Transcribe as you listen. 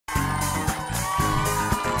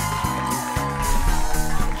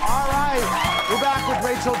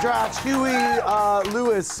Rachel Dratch. Huey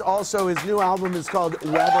Lewis, also, his new album is called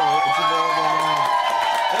Weather. It's available now.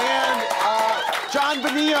 And John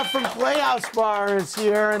Bonilla from Playhouse Bar is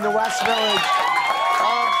here in the West Village.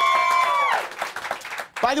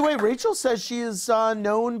 By the way, Rachel says she is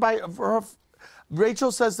known for her.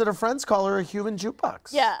 Rachel says that her friends call her a human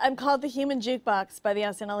jukebox. Yeah, I'm called the human jukebox by the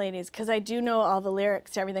SNL ladies because I do know all the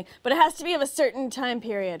lyrics to everything. But it has to be of a certain time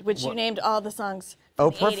period, which you named all the songs.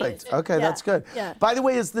 Oh, perfect. 80s. Okay, that's good. Yeah. By the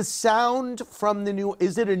way, is the sound from the new,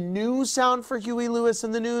 is it a new sound for Huey Lewis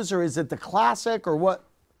in the news, or is it the classic, or what?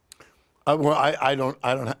 Well, I don't,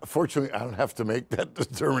 fortunately, I don't have to make that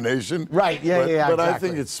determination. Right, yeah, but exactly. I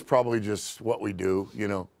think it's probably just what we do, you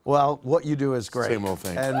know. Well, what you do is great. Same old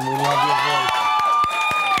thing. And we love your voice.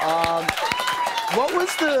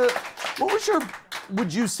 What was your,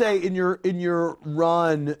 would you say in your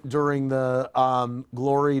run during the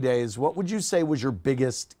Glory days, what would you say was your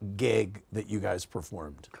biggest gig that you guys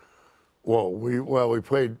performed? Well, we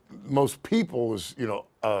played, most people was, you know,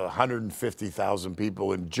 150,000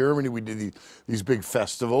 people. In Germany, we did these big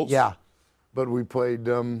festivals. Yeah. But we played,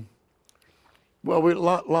 well, we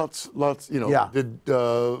lots, you know. Yeah. Did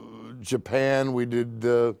Japan, we did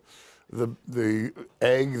the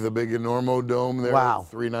Egg, the big Enormo Dome there. Wow.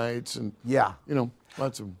 3 nights, and Yeah. you know,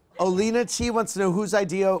 lots of. Olena T wants to know, whose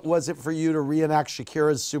idea was it for you to reenact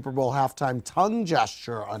Shakira's Super Bowl halftime tongue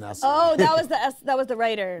gesture on SNL? Oh, that was the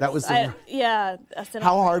writer. That was the yeah. SNL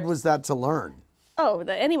How hard writers. was that to learn? Oh,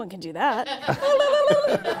 anyone can do that.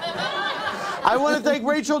 I want to thank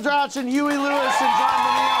Rachel Dratch and Huey Lewis and John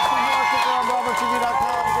Bonilla from Norfolk on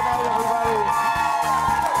BravoTV.com. Good night, everybody.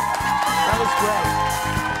 That was great.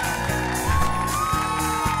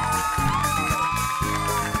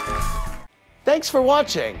 Thanks for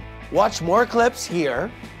watching. Watch more clips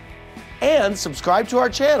here and subscribe to our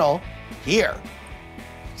channel here.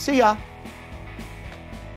 See ya.